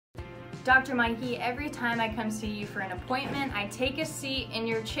Dr. Mikey, every time I come see you for an appointment, I take a seat in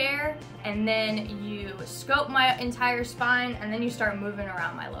your chair and then you scope my entire spine and then you start moving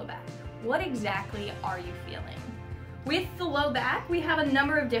around my low back. What exactly are you feeling? With the low back, we have a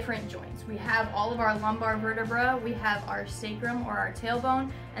number of different joints. We have all of our lumbar vertebra, we have our sacrum or our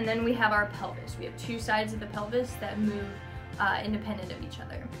tailbone, and then we have our pelvis. We have two sides of the pelvis that move independent of each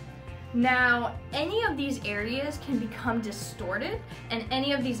other. Now, any of these areas can become distorted, and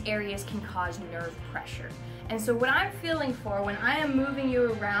any of these areas can cause nerve pressure. And so what I'm feeling for when I am moving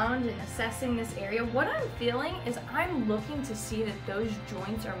you around and assessing this area, what I'm feeling is I'm looking to see that those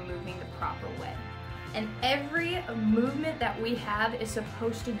joints are moving the proper way. And every movement that we have is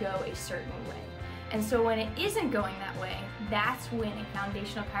supposed to go a certain way. And so when it isn't going that way, that's when a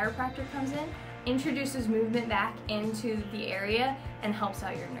foundational chiropractor comes in, introduces movement back into the area, and helps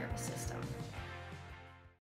out your nervous system.